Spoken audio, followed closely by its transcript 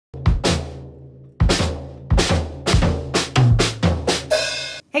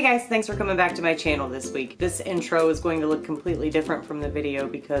Hey guys, thanks for coming back to my channel this week. This intro is going to look completely different from the video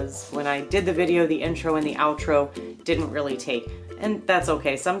because when I did the video, the intro and the outro didn't really take. And that's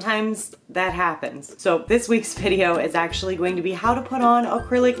okay, sometimes that happens. So this week's video is actually going to be how to put on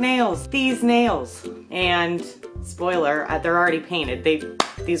acrylic nails. These nails. And spoiler, they're already painted.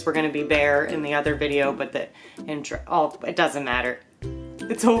 These were gonna be bare in the other video, but the intro, oh, it doesn't matter.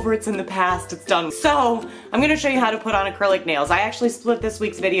 It's over, it's in the past, it's done. So, I'm gonna show you how to put on acrylic nails. I actually split this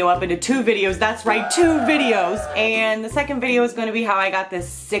week's video up into 2 videos. That's right, 2 videos. And the second video is gonna be how I got this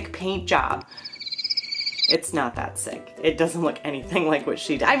sick paint job. It's not that sick. It doesn't look anything like what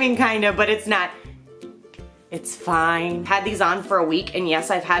she did. I mean, kind of, but it's not. It's fine. Had these on for a week, and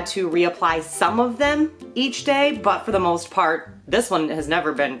yes, I've had to reapply some of them each day, but for the most part, this one has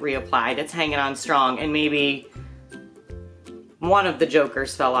never been reapplied. It's hanging on strong, and maybe one of the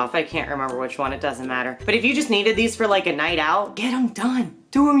jokers fell off. I can't remember which one, it doesn't matter. But if you just needed these for like a night out, get them done.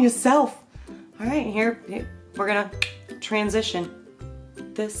 Do them yourself. All right, here, we're gonna transition.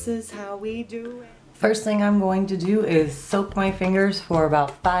 This is how we do it. First thing I'm going to do is soak my fingers for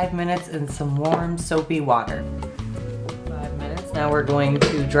about 5 minutes in some warm soapy water. 5 minutes. Now we're going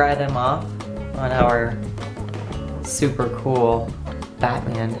to dry them off on our super cool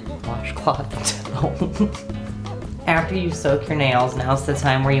Batman washcloth towel. After you soak your nails, now's the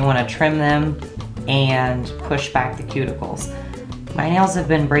time where you want to trim them and push back the cuticles. My nails have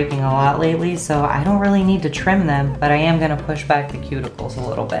been breaking a lot lately, so I don't really need to trim them, but I am going to push back the cuticles a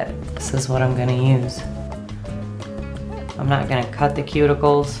little bit. This is what I'm going to use. I'm not going to cut the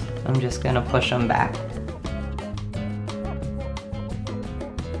cuticles, I'm just going to push them back.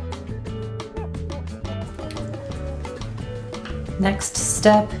 Next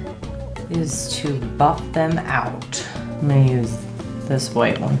step is to buff them out. I'm going to use this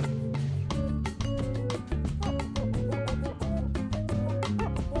white one.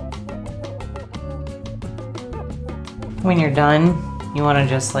 When you're done, you want to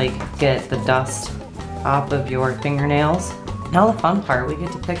just like get the dust off of your fingernails. Now the fun part, we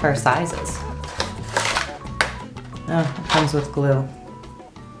get to pick our sizes. Oh, it comes with glue.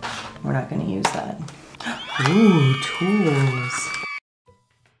 We're not going to use that. Ooh, tools.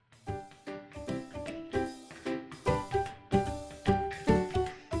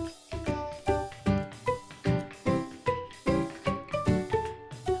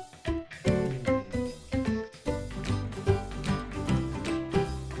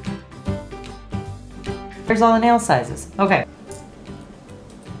 There's all the nail sizes. Okay.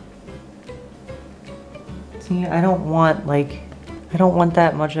 See, I don't want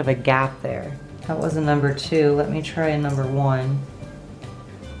that much of a gap there. That was a number 2. Let me try a number 1.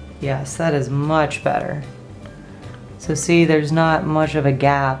 Yes, that is much better. So see, there's not much of a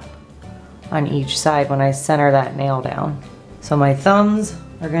gap on each side when I center that nail down. So my thumbs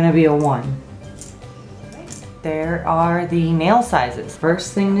are gonna be a 1. There are the nail sizes.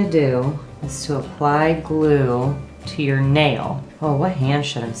 First thing to do is to apply glue to your nail. Oh, what hand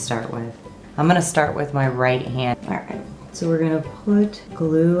should I start with? I'm gonna start with my right hand. All right, so we're gonna put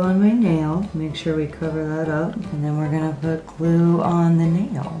glue on my nail. Make sure we cover that up. And then we're gonna put glue on the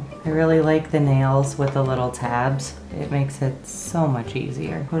nail. I really like the nails with the little tabs. It makes it so much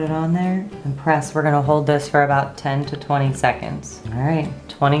easier. Put it on there and press. We're gonna hold this for about 10 to 20 seconds. All right,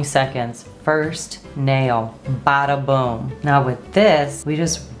 20 seconds. First nail, bada boom. Now with this, we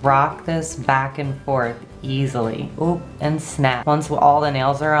just rock this back and forth easily. Oop, and snap. Once all the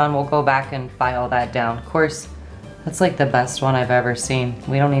nails are on, we'll go back and file that down. Of course, that's like the best one I've ever seen.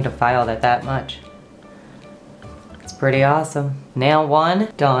 We don't need to file that much. It's pretty awesome. Nail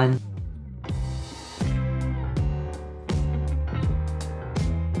 1, done.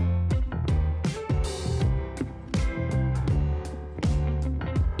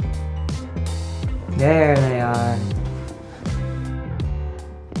 There they are.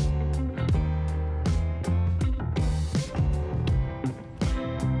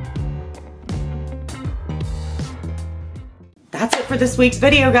 That's it for this week's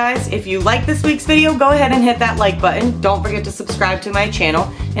video, guys. If you like this week's video, go ahead and hit that like button. Don't forget to subscribe to my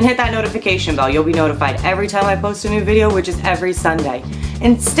channel and hit that notification bell. You'll be notified every time I post a new video, which is every Sunday.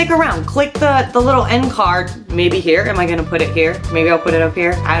 And stick around, click the little end card, maybe here. Am I gonna put it here? Maybe I'll put it up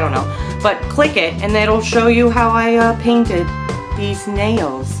here, I don't know. But click it and it'll show you how I painted these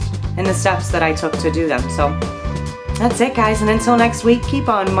nails and the steps that I took to do them. So that's it, guys, and until next week, keep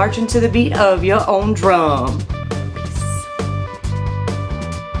on marching to the beat of your own drum.